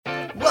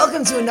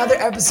Welcome to another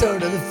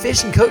episode of the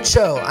Fish and Coach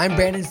Show. I'm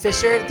Brandon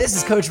Fisher. This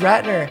is Coach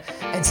Ratner.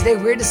 And today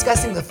we're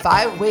discussing the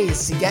 5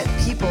 ways to get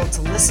people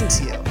to listen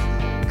to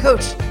you.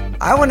 Coach,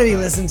 I want to be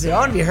listened to. I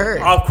want to be heard.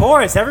 Of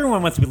course.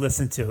 Everyone wants to be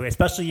listened to,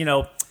 especially,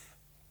 I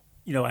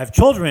have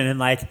children,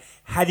 and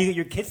how do you get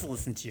your kids to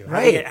listen to you?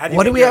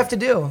 What do we have to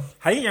do?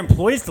 How do you get your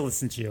employees to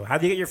listen to you? How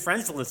do you get your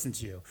friends to listen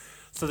to you?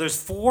 So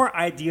there's 4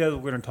 ideas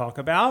we're going to talk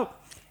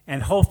about,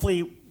 and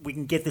hopefully we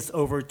can get this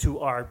over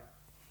to our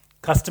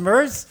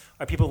customers,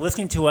 our people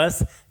listening to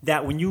us,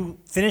 that when you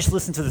finish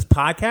listening to this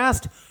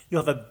podcast,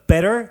 you'll have a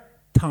better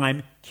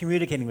time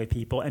communicating with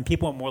people, and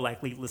people are more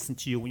likely to listen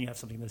to you when you have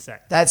something to say.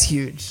 That's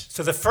huge.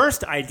 So the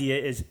first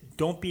idea is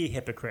don't be a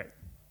hypocrite.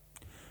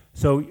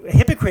 So a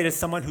hypocrite is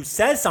someone who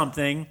says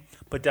something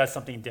but does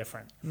something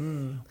different.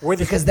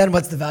 Because then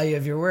what's the value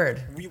of your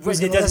word?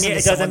 It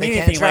doesn't mean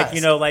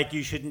anything. Like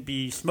you shouldn't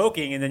be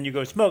smoking, and then you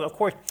go smoke. Of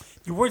course,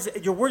 your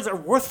words are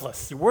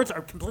worthless. Your words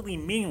are completely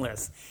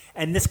meaningless.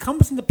 And this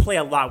comes into play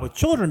a lot with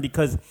children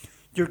because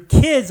your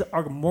kids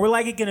are more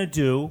likely going to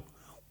do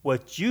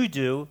what you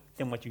do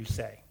than what you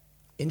say.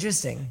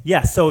 Interesting.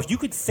 Yeah, so if you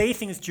could say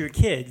things to your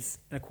kids,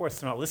 and of course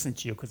they're not listening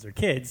to you because they're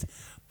kids,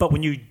 but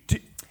when you do,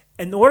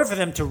 in order for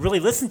them to really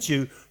listen to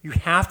you, you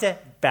have to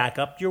back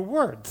up your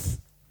words.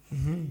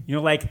 Mm-hmm.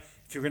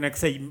 If you're going to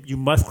say you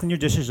must clean your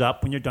dishes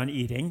up when you're done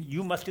eating,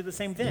 you must do the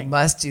same thing. You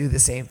must do the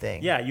same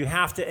thing. Yeah, you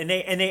have to. And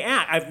they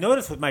act. I've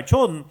noticed with my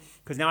children,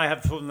 because now I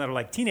have children that are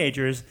like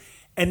teenagers,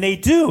 and they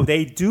do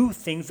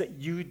things that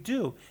you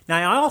do. Now,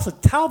 I also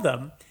tell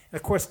them, and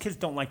of course kids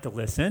don't like to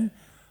listen,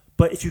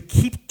 but if you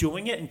keep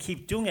doing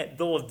it,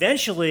 they'll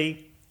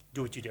eventually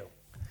do what you do.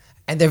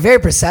 And they're very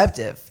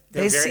perceptive.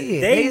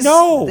 They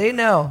know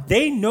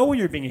when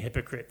you're being a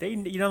hypocrite.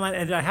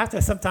 And I have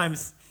to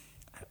sometimes,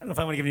 I don't know if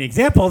I want to give any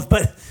examples,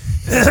 but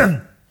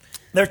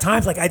there are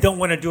times I don't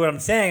want to do what I'm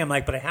saying. I'm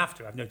like, but I have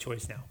to. I have no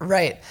choice now.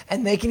 Right.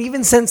 And they can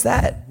even sense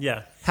that.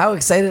 Yeah. How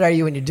excited are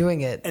you when you're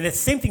doing it? And it's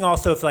the same thing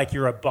also if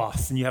you're a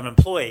boss and you have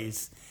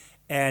employees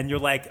and you're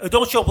like, oh,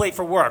 don't show up late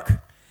for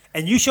work.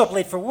 And you show up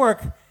late for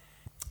work,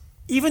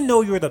 even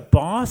though you're the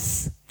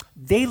boss,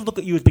 they look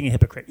at you as being a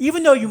hypocrite.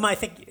 Even though you might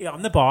think,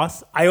 I'm the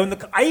boss,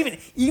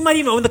 you might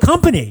even own the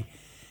company,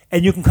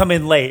 and you can come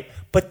in late.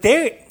 But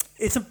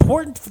it's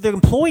important for their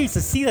employees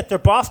to see that their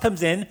boss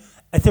comes in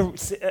at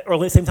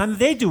the same time that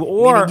they do,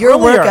 or your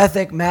work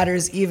ethic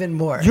matters even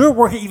more.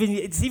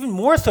 It's even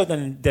more so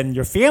than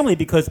your family,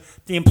 because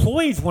the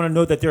employees want to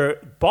know that their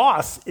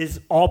boss is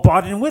all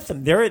bought in with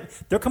them.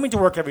 They're coming to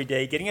work every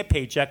day, getting a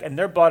paycheck, and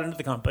they're bought into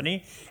the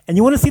company, and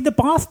you want to see the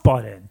boss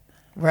bought in.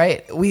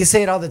 Right. We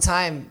say it all the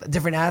time.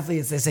 Different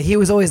athletes, they say he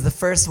was always the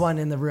first one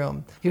in the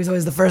room. He was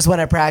always the first one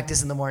at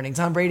practice in the morning.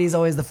 Tom Brady's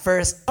always the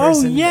first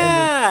person in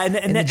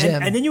the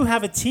gym. And then you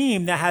have a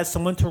team that has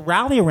someone to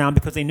rally around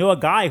because they know a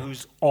guy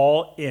who's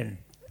all in.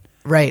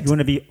 Right. You want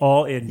to be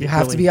all in. You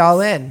have to be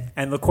all in.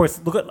 And of course,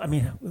 a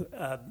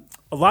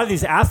lot of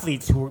these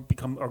athletes who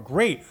are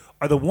great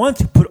are the ones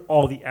who put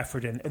all the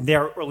effort in, and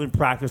they're early in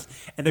practice,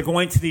 and they're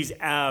going to these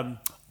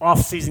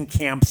off-season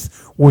camps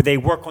where they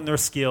work on their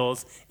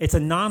skills. It's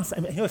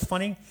it's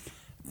funny?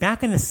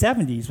 Back in the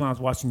 70s when I was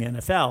watching the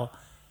NFL,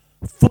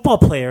 football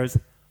players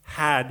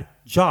had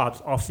jobs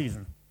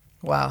off-season.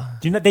 Wow.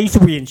 Do you know, they used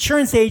to be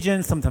insurance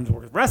agents, sometimes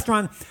work at a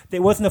restaurant.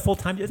 It wasn't a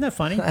full-time. Isn't that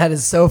funny? That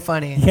is so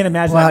funny. You can't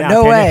imagine that now.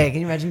 No way.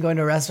 Can you imagine going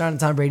to a restaurant and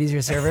Tom Brady's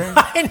your server?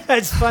 I know,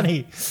 it's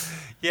funny.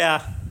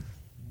 Yeah.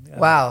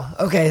 Wow.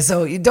 Okay,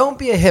 so you don't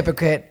be a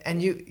hypocrite,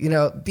 and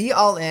you be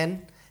all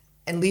in.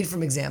 And lead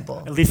from example.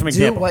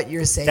 Do what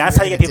you're saying. That's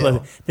how you get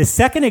people. The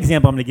second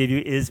example I'm going to give you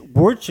is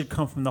words should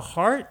come from the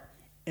heart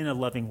in a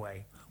loving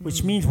way,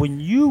 which means when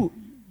you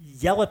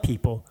yell at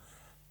people,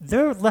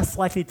 they're less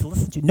likely to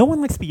listen to you. No one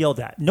likes to be yelled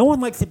at. No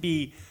one likes to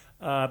be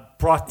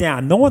brought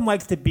down. No one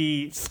likes to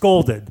be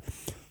scolded.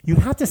 You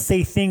have to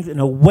say things in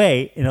a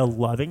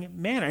loving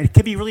manner. And it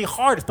can be really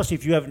hard, especially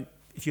if you have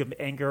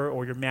anger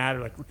or you're mad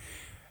or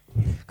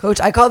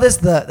Coach, I call this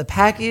the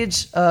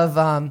package of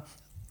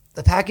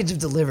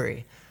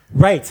delivery.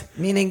 Right.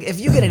 Meaning,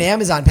 if you get an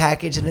Amazon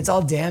package and it's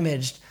all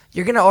damaged,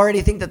 you're going to already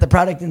think that the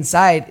product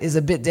inside is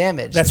a bit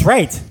damaged. That's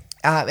right.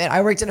 And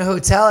I worked in a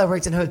hotel. I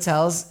worked in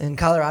hotels in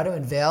Colorado,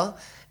 in Vail.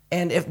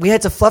 And if we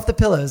had to fluff the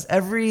pillows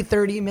every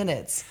 30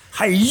 minutes.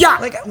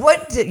 Hi-ya!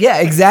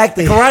 Yeah,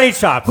 exactly. Karate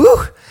chop.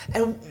 Whew.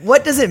 And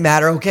what does it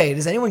matter? Okay,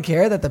 does anyone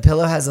care that the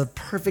pillow has a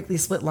perfectly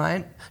split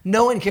line?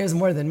 No one cares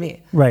more than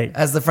me. Right.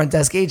 As the front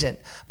desk agent.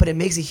 But it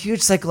makes a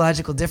huge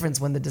psychological difference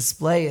when the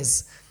display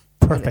is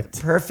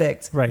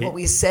perfect. Right. What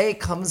we say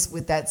comes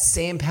with that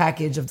same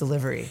package of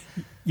delivery.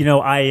 When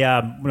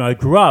I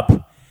grew up,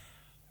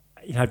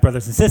 I had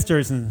brothers and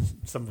sisters, and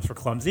some of us were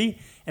clumsy.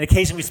 And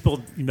occasionally we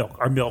spilled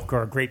milk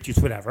or grape juice,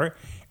 whatever.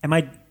 And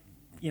I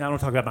don't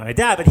talk about my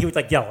dad, but he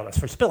would yell at us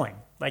for spilling.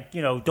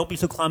 Don't be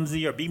so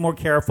clumsy or be more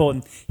careful.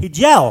 And he'd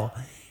yell.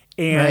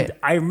 And right.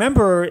 I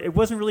remember it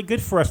wasn't really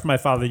good for us for my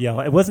father to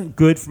yell. It wasn't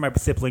good for my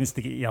siblings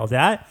to get yelled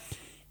at.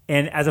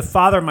 And as a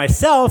father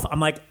myself, I'm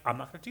like, I'm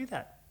not going to do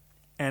that.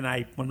 And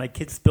when my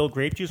kids spill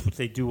grape juice, which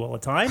they do all the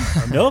time,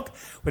 or milk,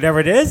 whatever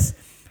it is,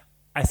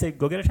 I say,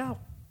 go get a towel.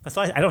 That's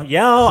why I don't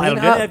yell. I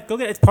don't get it. Go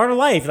get it. It's part of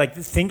life. Like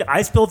this thing,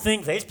 I spill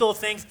things, they spill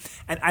things,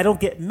 and I don't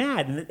get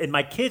mad. And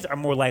my kids are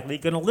more likely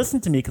going to listen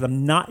to me because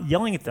I'm not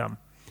yelling at them.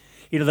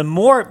 The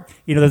more,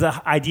 there's an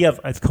idea of,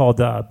 it's called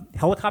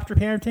helicopter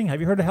parenting. Have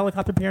you heard of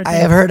helicopter parenting? I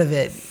have heard of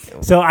it.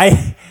 So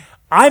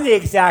I'm the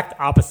exact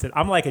opposite.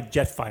 I'm like a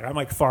jet fighter. I'm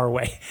like far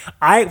away.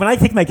 When I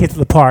take my kids to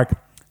the park,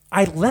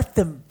 I let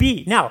them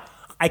be. Now,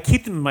 I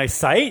keep them in my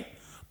sight,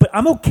 but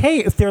I'm okay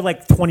if they're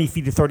like 20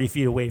 feet to 30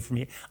 feet away from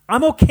me.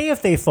 I'm okay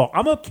if they fall.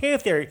 I'm okay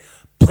if they're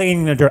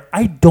playing in the dirt.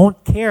 I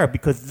don't care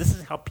because this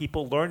is how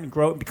people learn and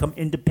grow and become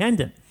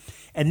independent.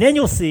 And then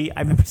you'll see,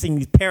 I remember seeing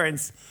these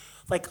parents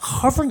like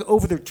hovering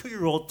over their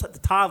 2-year-old, the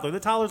toddler. The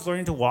toddler's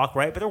learning to walk,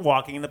 right? But they're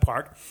walking in the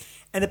park.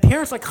 And the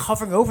parents like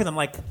hovering over them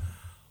like,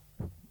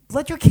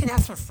 let your kid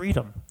have some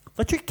freedom.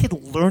 Let your kid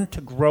learn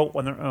to grow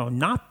on their own.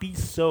 Not be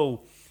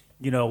so,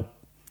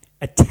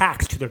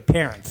 attached to their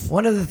parents.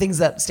 One of the things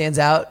that stands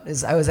out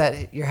is I was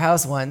at your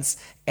house once,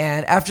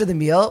 and after the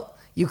meal,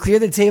 you clear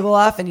the table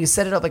off and you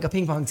set it up like a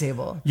ping pong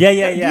table.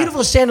 Yeah.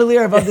 Beautiful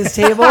chandelier above this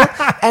table,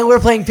 and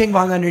we're playing ping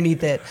pong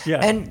underneath it. Yeah.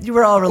 And you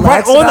were all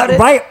relaxed about it.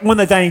 Right on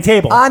the dining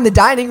table. On the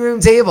dining room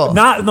table.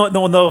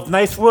 No,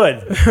 nice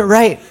wood.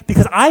 Right.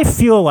 Because I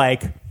feel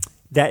like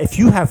that if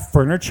you have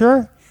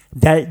furniture,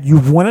 that you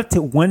want it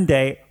to one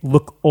day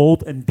look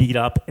old and beat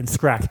up and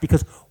scratched.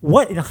 Because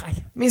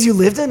it means you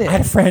lived in it. I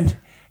had a friend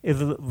who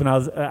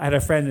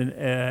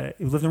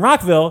lived in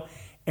Rockville,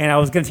 and I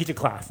was going to teach a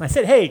class. And I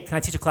said, "Hey, can I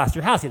teach a class at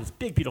your house?" He had this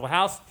big, beautiful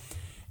house.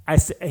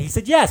 He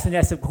said, "Yes." And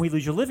I said, "Can we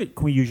use your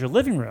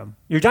living room?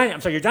 Your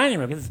dining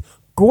room. It's this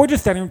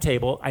gorgeous dining room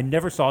table. I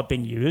never saw it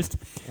being used."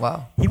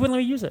 Wow. He wouldn't let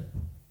me use it.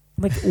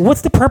 I'm like,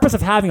 what's the purpose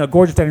of having a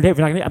gorgeous dining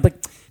table? I'm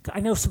like,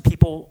 I know some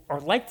people are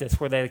like this,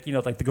 where they,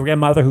 like the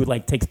grandmother who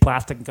like takes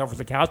plastic and covers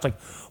the couch. Like,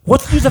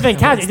 what's the use of a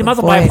couch? You might as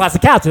well buy a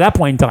plastic couch at that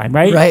point in time,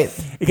 right?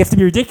 Right. It gets to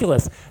be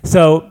ridiculous.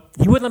 So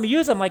he wouldn't let me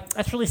use it. I'm like,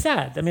 that's really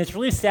sad. I mean, it's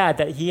really sad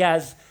that he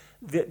has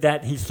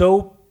that he's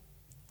so.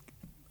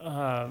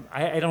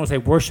 I don't want to say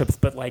worships,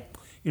 but like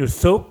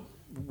so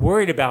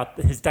worried about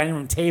his dining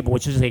room table,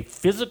 which is a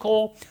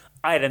physical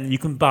item you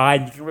can buy,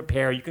 you can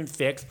repair, you can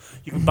fix,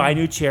 you can buy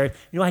new chairs.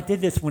 I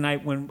did this when I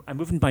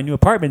moved into my new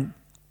apartment.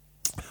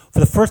 For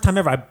the first time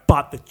ever, I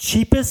bought the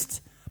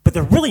cheapest, but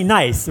they're really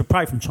nice. They're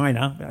probably from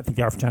China. I think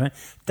they are from China.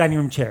 Dining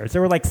room chairs. They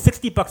were like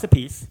 $60 a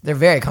piece. They're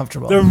very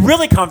comfortable. They're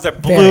really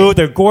comfortable. They're blue.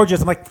 They're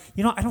gorgeous. I'm like,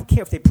 I don't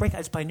care if they break. I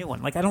just buy a new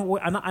one. Like I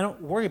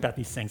don't worry about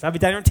these things. I have a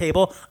dining room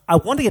table. I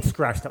want to get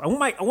scratched up. I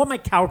want my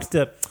couch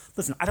to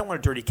listen. I don't want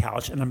a dirty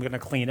couch, and I'm going to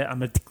clean it. I'm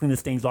going to clean the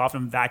stains off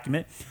and vacuum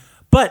it,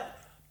 but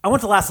I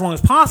want it to last as long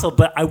as possible,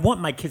 but I want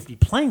my kids to be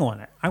playing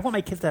on it. I want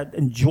my kids to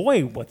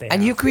enjoy what they have.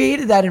 And you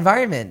created that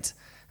environment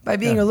by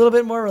being a little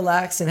bit more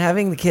relaxed and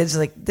having the kids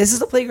like, this is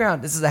the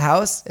playground. This is the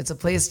house. It's a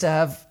place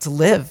to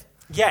live.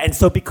 Yeah, and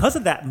so because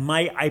of that,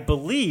 I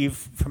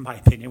believe, from my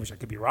opinion, which I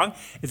could be wrong,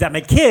 is that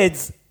my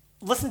kids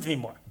listen to me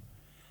more.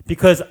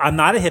 Because I'm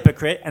not a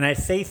hypocrite, and I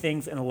say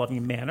things in a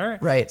loving manner.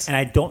 Right. And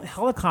I don't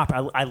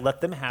helicopter. I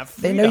let them have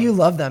freedom. They know you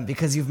love them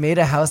because you've made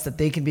a house that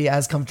they can be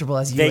as comfortable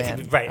as you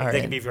can. Right. They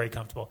can be very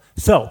comfortable.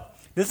 So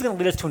this is going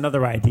to lead us to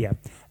another idea.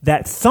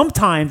 That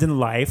sometimes in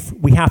life,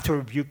 we have to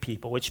rebuke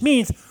people, which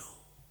means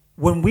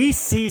when we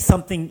see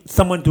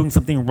someone doing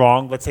something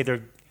wrong, let's say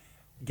they're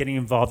getting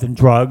involved in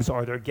drugs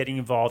or they're getting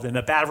involved in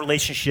a bad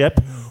relationship,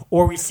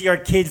 or we see our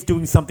kids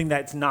doing something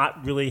that's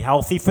not really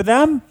healthy for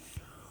them,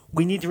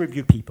 we need to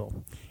rebuke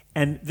people.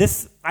 And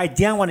this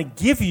idea I want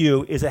to give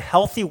you is a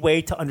healthy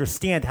way to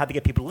understand how to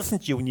get people to listen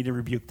to you when you need to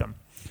rebuke them.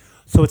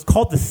 So it's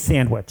called the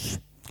sandwich.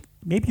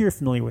 Maybe you're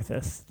familiar with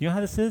this. Do you know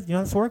how this is? Do you know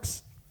how this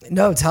works?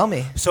 No, tell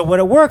me. So what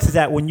it works is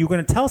that when you're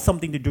going to tell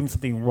something they're doing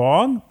something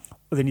wrong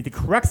or they need to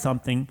correct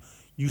something,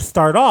 you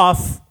start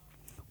off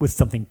with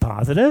something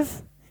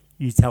positive.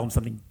 You tell them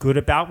something good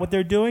about what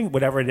they're doing,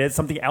 whatever it is,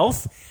 something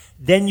else.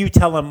 Then you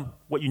tell them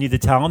what you need to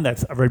tell them,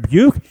 that's a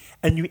rebuke,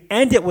 and you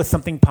end it with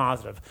something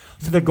positive.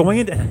 So they're going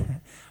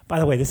into... By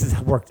the way, this has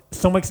worked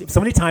so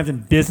many times in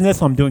business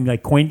when I'm doing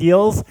like coin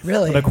deals.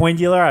 Really? I'm a coin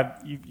dealer.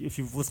 If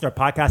you've listened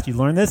to our podcast, you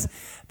learn this,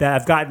 that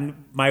I've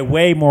gotten my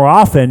way more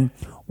often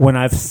when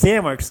I've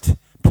sandwiched.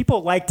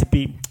 People like to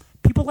be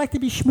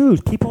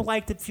schmoozed. People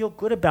like to feel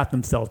good about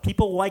themselves.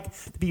 People like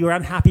to be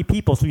around happy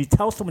people. So you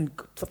tell someone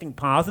something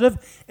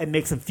positive and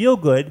makes them feel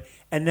good,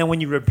 and then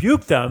when you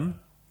rebuke them,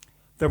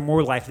 they're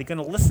more likely going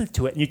to listen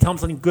to it. And you tell them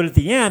something good at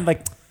the end,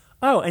 like,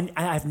 oh, and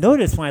I've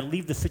noticed when I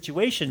leave the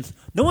situations,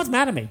 no one's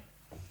mad at me.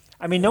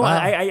 I mean, no,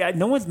 wow.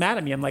 No one's mad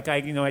at me. I'm like,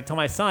 I tell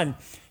my son,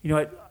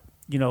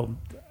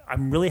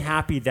 I'm really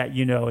happy that,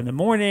 in the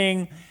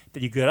morning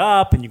that you get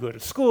up and you go to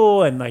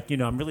school and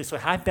I'm really so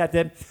happy about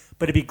that.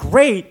 But it'd be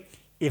great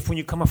if when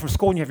you come up from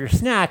school and you have your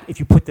snack, if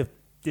you put the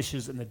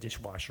dishes in the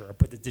dishwasher or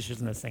put the dishes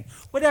in this thing,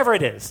 whatever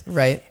it is.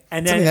 Right.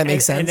 And then, something that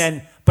makes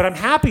sense. But I'm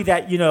happy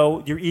that,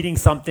 you're eating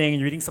something and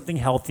you're eating something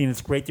healthy and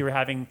it's great that you're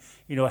having,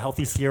 a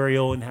healthy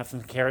cereal and have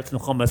some carrots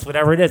and hummus,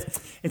 whatever it is.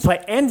 And so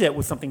I end it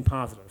with something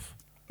positive.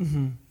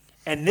 Mm-hmm.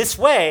 And this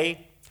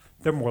way,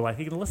 they're more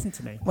likely to listen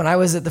to me. When I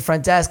was at the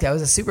front desk, I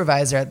was a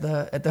supervisor at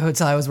the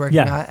hotel I was working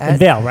at. In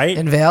Vail, right?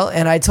 In Vail.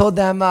 And I told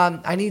them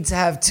I need to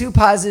have 2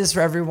 positives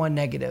for every 1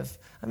 negative.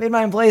 I made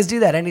my employees do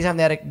that anytime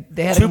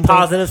they had 2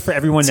 positives for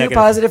every 1 negative. 2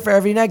 positive for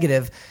every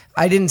negative.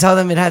 I didn't tell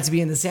them it had to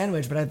be in the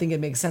sandwich, but I think it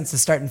makes sense to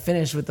start and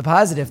finish with the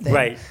positive thing.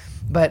 Right.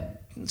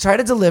 But try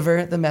to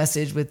deliver the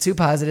message with 2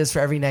 positives for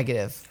every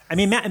negative. I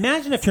mean,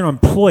 imagine if you're an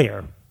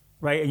employer,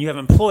 right, and you have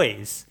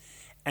employees,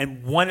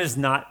 and one is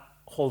not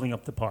holding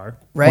up the par,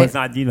 right? One's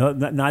not,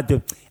 not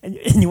doing, and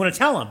you want to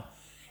tell them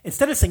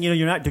instead of saying,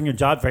 you're not doing your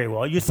job very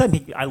well. You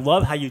said, I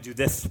love how you do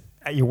this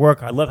at your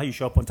work. I love how you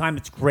show up on time.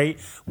 It's great.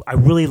 I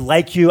really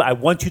like you. I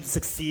want you to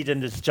succeed in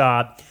this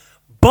job,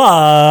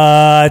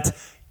 but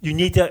you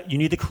need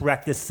to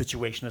correct this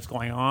situation that's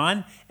going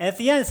on. And at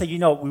the end, say,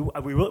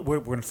 we're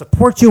going to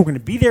support you. We're going to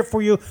be there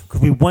for you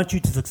because we want you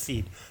to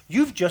succeed.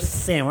 You've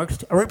just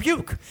sandwiched a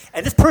rebuke.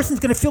 And this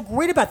person's going to feel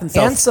great about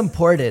themselves. And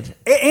supported.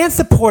 And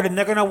supported. And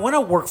they're going to want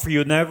to work for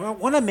you. And they're going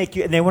to want to make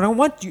you. And they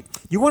want you.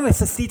 You want to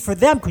succeed for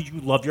them because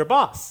you love your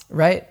boss.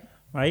 Right.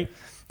 Right.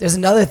 There's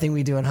another thing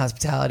we do in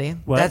hospitality.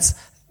 What?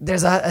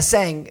 There's a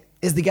saying,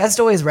 is the guest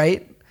always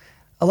right?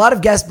 A lot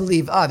of guests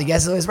believe, the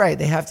guest is always right.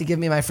 They have to give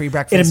me my free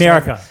breakfast. In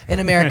America. In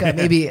America,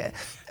 maybe.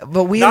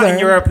 But we not learned, in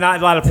Europe, not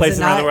in a lot of places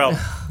around the world.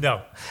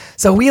 No.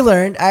 So we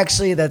learned,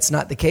 actually, that's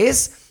not the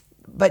case.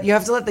 But you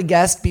have to let the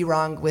guest be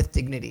wrong with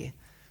dignity.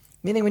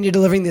 Meaning when you're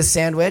delivering this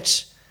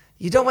sandwich,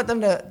 you don't want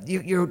them to,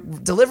 you're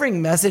delivering a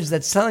message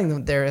that's telling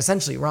them they're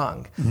essentially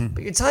wrong. Mm-hmm.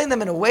 But you're telling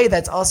them in a way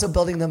that's also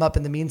building them up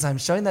in the meantime,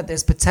 showing that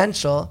there's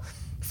potential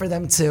for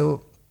them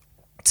to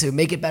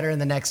make it better in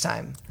the next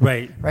time.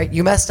 Right. Right?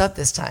 You messed up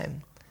this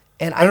time.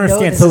 And I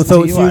understand.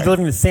 So you're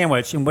delivering the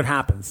sandwich, and what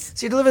happens?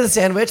 So you deliver the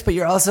sandwich, but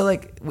you're also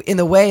in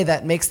the way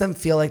that makes them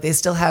feel like they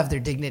still have their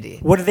dignity.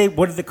 What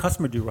did the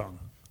customer do wrong?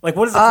 Like,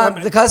 what is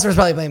the customer's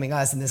probably blaming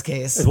us in this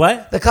case. Is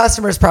what? The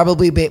customer's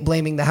probably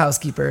blaming the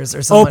housekeepers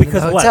or someone in the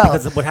hotel. What?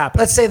 Because of what happened?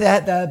 Let's say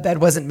that the bed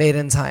wasn't made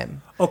in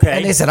time. Okay.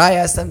 And they said, I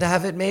asked them to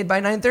have it made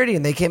by 9:30,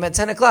 and they came at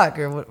 10 o'clock,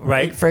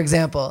 right. For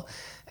example.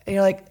 And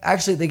you're like,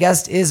 actually, the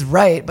guest is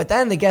right, but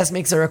then the guest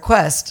makes a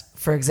request.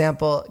 For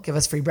example, give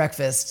us free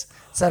breakfast,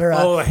 etc.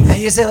 And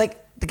you say,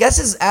 the guest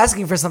is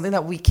asking for something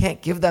that we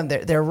can't give them.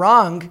 They're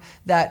wrong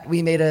that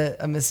we made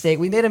a mistake.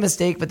 We made a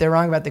mistake, but they're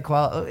wrong about the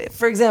quality.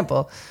 For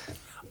example,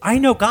 I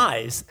know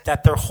guys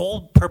that their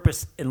whole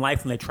purpose in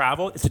life when they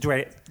travel is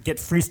to get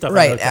free stuff.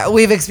 Right.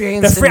 We've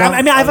experienced free,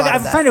 I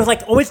have a friend who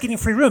was always getting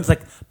free rooms.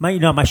 Like,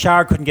 my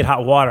shower couldn't get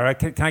hot water.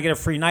 Can I get a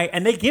free night?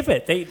 And they give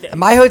it.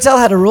 My hotel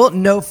had a rule,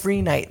 no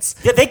free nights.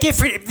 Yeah, they give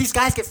free. These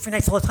guys get free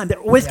nights all the time. They're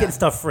always getting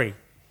stuff free.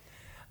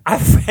 I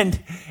have a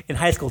friend in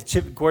high school,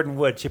 Chip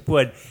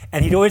Wood,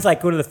 and he'd always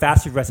go to the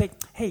fast food restaurant.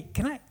 Say, hey,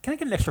 can I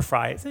get an extra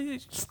fry? Let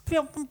me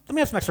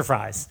have some extra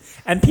fries.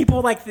 And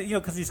people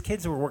because these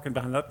kids were working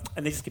behind them,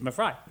 and they just give him a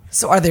fry.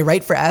 So are they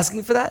right for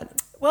asking for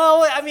that?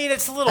 Well, I mean,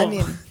 it's a little.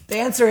 The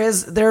answer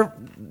is they're.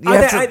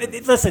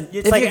 Listen,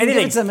 it's like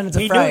anything.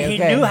 He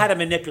knew how to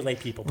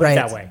manipulate people. Put it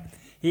that way.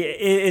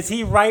 Is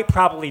he right?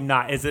 Probably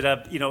not. Is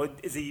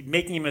he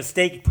making a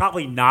mistake?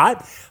 Probably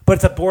not. But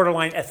it's a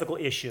borderline ethical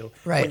issue.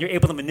 Right. When you're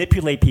able to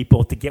manipulate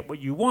people to get what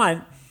you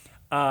want,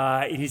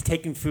 and he's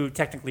taking food.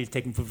 Technically, he's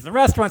taking food from the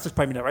restaurants. It's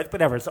probably not right.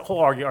 Whatever. It's a whole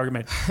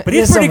argument. But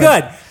he's pretty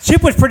good.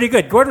 Chip was pretty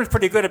good. Gordon was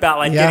pretty good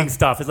about getting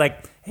stuff. It's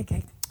like,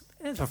 hey,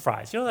 there's some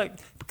fries.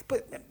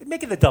 But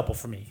make it a double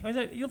for me.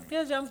 You'll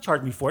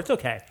charge me for it. It's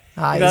okay.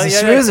 He's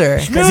a schmoozer.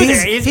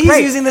 He's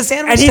using the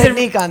sandwich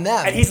technique on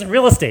them. And he's in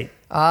real estate.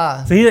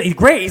 So he's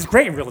great. He's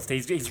great in real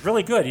estate. He's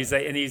really good. He's a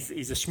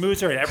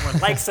schmoozer, and everyone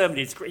likes him. And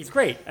he's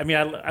great. I mean,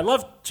 I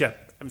love Chip.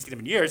 I haven't seen him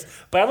in years,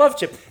 but I love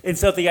Chip. And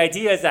so the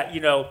idea is that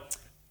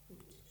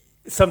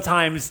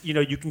sometimes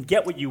you can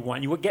get what you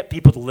want. You will get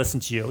people to listen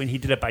to you, and he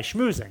did it by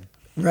schmoozing.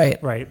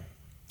 Right.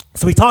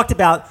 So we talked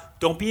about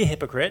don't be a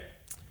hypocrite.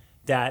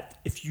 That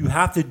if you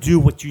have to do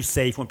what you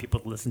say, you want people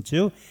to listen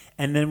to,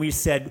 and then we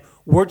said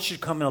words should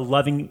come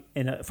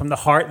from the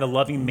heart in a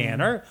loving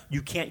manner.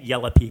 You can't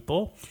yell at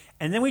people.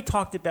 And then we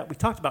talked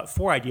about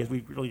 4 ideas.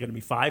 We're really going to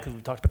be 5 because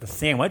we talked about the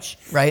sandwich.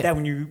 Right. That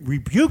when you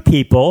rebuke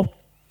people,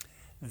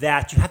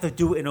 that you have to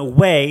do it in a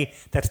way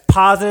that's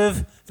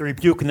positive, the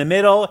rebuke in the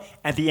middle,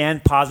 at the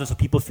end positive, so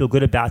people feel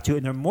good about you,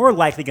 and they're more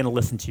likely going to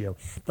listen to you.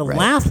 The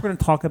last we're going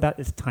to talk about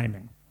is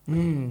timing.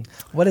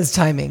 What is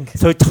timing?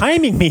 So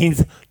timing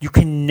means you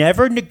can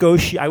never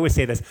negotiate. I would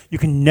say this: you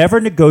can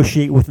never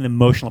negotiate with an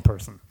emotional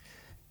person.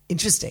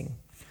 Interesting.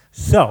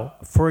 So,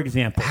 for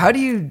example, how do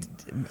you?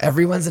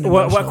 Everyone's an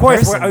emotional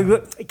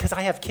person. Because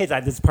I have kids.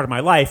 This is part of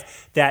my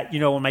life. That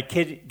when my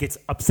kid gets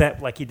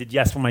upset, like he did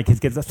yesterday. When my kids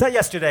get upset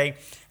yesterday,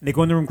 and they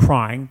go in the room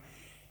crying,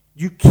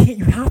 you can't.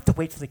 You have to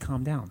wait till they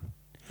calm down.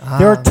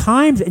 There are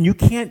times, and you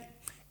can't.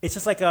 It's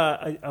just like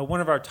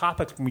one of our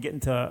topics when we get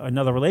into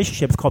another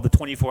relationship. It's called the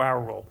 24-hour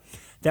rule.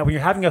 That when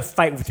you're having a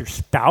fight with your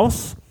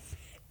spouse,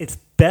 it's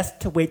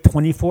best to wait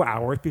 24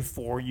 hours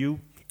before you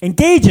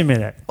engage him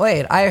in it.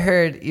 Wait, I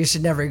heard you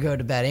should never go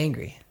to bed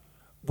angry.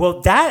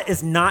 Well, that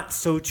is not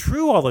so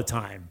true all the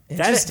time.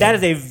 That is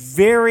a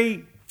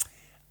very...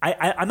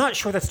 I'm not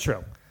sure that's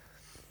true.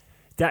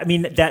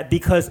 That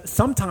because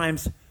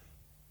sometimes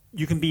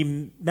you can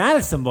be mad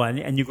at someone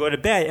and you go to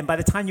bed, and by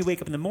the time you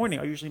wake up in the morning,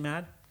 are you usually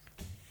mad?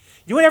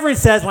 You know what everyone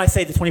says when I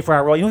say the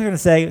 24-hour rule? You know what they're going to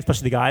say,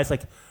 especially the guys?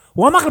 Like,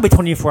 well, I'm not going to be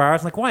 24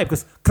 hours. I'm like, why?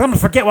 Because I'm going to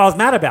forget what I was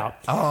mad about.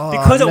 Oh,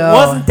 because no. It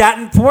wasn't that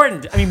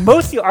important. I mean,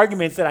 most of the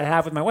arguments that I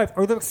have with my wife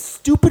are the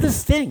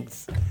stupidest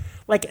things.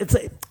 Like,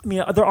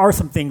 there are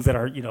some things that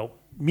are,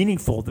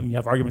 meaningful that you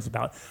have arguments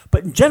about.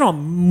 But in general,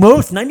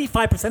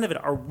 95% of it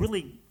are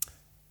really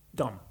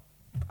dumb.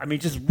 I mean,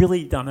 just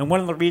really dumb. And one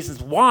of the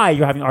reasons why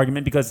you're having an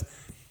argument, because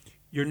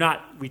you're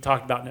not, we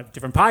talked about in a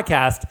different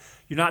podcast,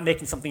 you're not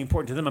making something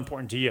important to them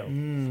important to you.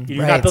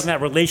 You're not building that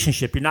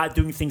relationship. You're not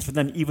doing things for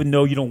them even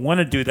though you don't want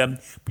to do them.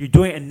 But you're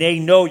doing it and they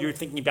know you're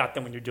thinking about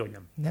them when you're doing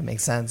them. That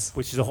makes sense.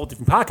 Which is a whole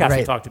different podcast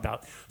we talked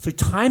about. So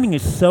timing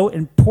is so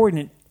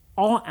important in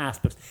all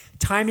aspects.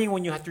 Timing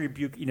when you have to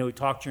rebuke,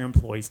 talk to your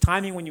employees.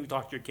 Timing when you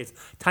talk to your kids.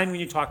 Timing when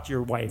you talk to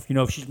your wife.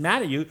 If she's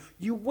mad at you,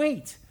 you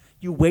wait.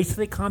 You wait till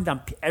they calm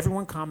down.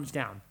 Everyone calms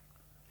down.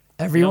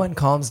 Everyone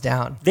calms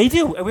down. They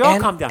do. We all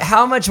calm down.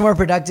 How much more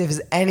productive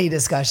is any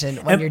discussion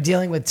when you're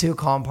dealing with two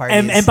calm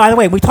parties? And by the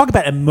way, we talk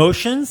about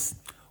emotions.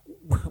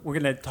 We're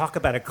going to talk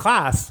about a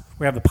class.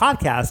 We have a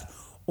podcast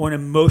on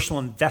emotional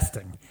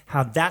investing.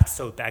 How that's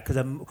so bad.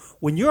 Because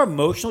when you're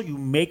emotional, you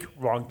make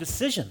wrong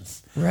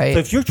decisions. Right. So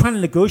if you're trying to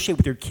negotiate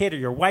with your kid or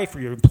your wife or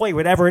your employee,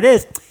 whatever it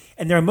is,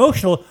 and they're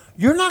emotional,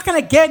 you're not going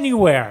to get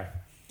anywhere.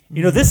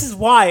 This is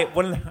why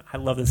I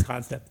love this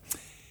concept.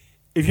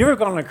 If you ever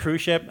gone on a cruise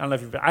ship, I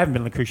haven't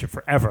been on a cruise ship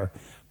forever,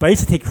 but I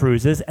used to take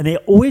cruises, and they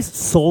always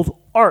sold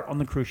art on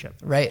the cruise ship.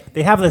 Right.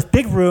 They have this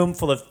big room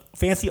full of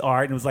fancy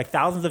art, and it was like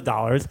thousands of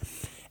dollars.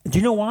 And do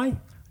you know why?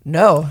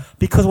 No.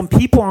 Because when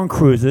people are on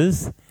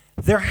cruises,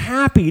 they're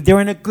happy. They're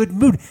in a good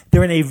mood.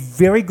 They're in a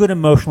very good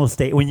emotional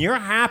state. When you're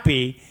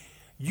happy,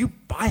 you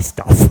buy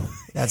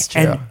stuff. That's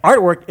true. And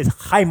artwork is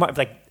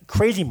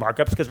crazy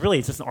markups because really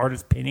it's just an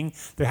artist painting.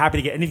 They're happy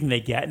to get anything they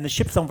get, and the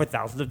ship's selling for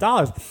thousands of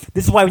dollars.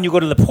 This is why when you go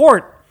to the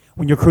port,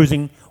 when you're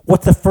cruising,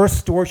 what's the first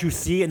stores you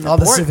see in the port?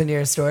 All the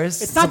souvenir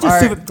stores. It's not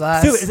just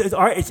glass. It's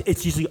art.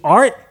 It's usually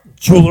art,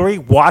 jewelry,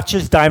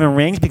 watches, diamond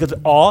rings, because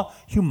it's all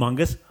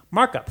humongous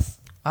markups.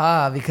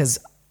 Because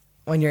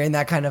when you're in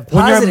that kind of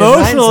when positive you're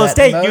emotional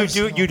mindset,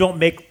 state, you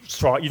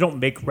don't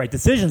make right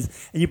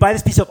decisions, and you buy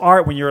this piece of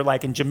art when you're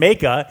like in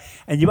Jamaica,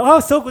 and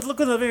so good, look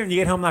at the video, and you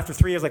get home after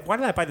 3 years, like, why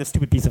did I buy this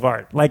stupid piece of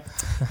art? Like,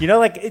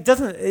 it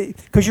doesn't,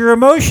 because you're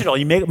emotional.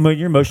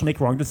 You're emotional,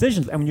 make wrong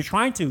decisions, and when you're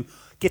trying to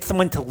get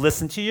someone to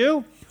listen to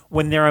you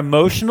when they're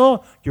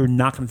emotional, you're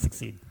not going to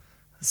succeed.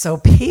 So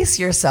pace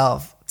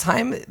yourself.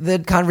 Time the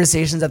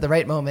conversations at the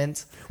right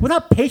moment. Well,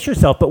 not pace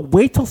yourself, but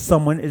wait till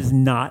someone is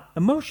not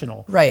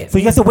emotional. Right. So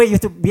you have to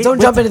wait.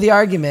 Don't jump into the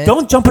argument.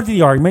 Don't jump into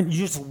the argument. You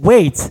just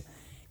wait,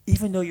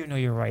 even though you know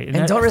you're right.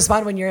 And don't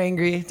respond when you're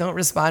angry. Don't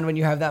respond when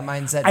you have that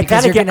mindset. I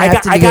gotta get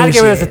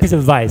rid of this piece of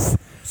advice.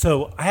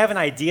 So I have an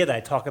idea that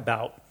I talk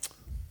about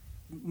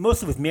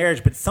mostly with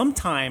marriage, but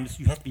sometimes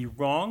you have to be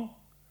wrong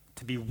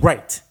to be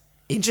right.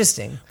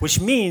 Interesting. Which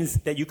means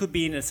that you could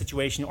be in a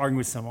situation arguing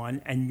with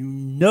someone and you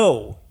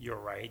know you're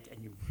right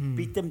and you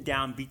beat them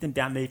down.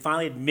 They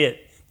finally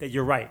admit that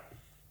you're right.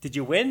 Did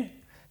you win?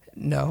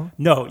 No.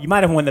 You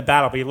might have won the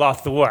battle, but you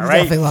lost the war,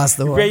 right? Definitely lost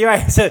the war. You're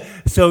right.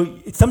 So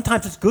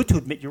sometimes it's good to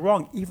admit you're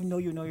wrong, even though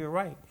you know you're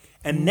right.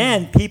 And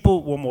then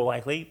people will more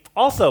likely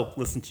also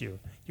listen to you.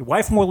 Your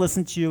wife will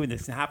listen to you, and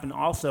this can happen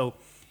also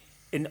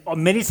in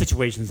many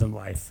situations in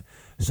life.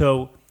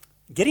 So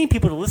getting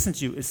people to listen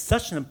to you is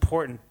such an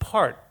important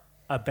part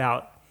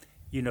about,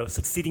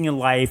 succeeding in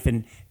life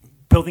and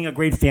building a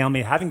great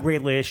family, having great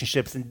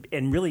relationships,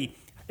 and really,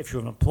 if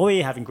you're an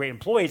employee, having great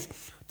employees,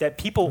 that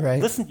people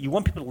listen. You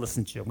want people to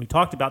listen to you. And we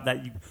talked about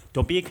that. You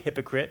don't be a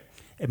hypocrite.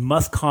 It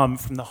must come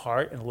from the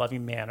heart in a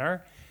loving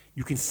manner.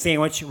 You can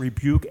sandwich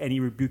rebuke any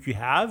rebuke you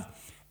have,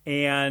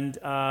 and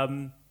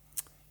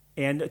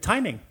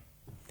timing.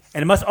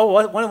 And it must.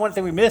 One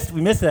thing we missed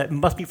that it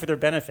must be for their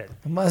benefit.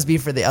 It must be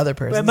for the other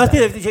person. It must be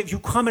if you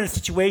come in a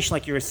situation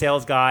like you're a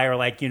sales guy or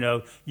like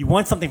you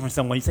want something from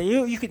someone. You say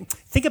you can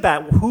think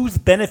about who's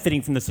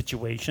benefiting from the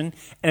situation,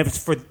 and if it's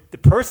for the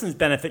person's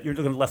benefit, you're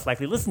less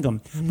likely to listen to them.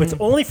 Mm-hmm. But it's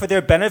only for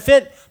their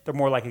benefit, they're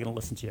more likely going to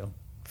listen to you.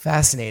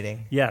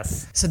 Fascinating.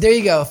 Yes. So there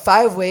you go.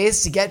 5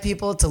 ways to get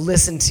people to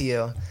listen to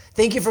you.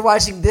 Thank you for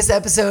watching this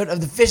episode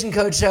of the Fish and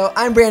Coach Show.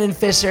 I'm Brandon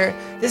Fisher.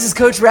 This is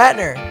Coach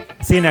Ratner.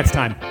 See you next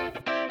time.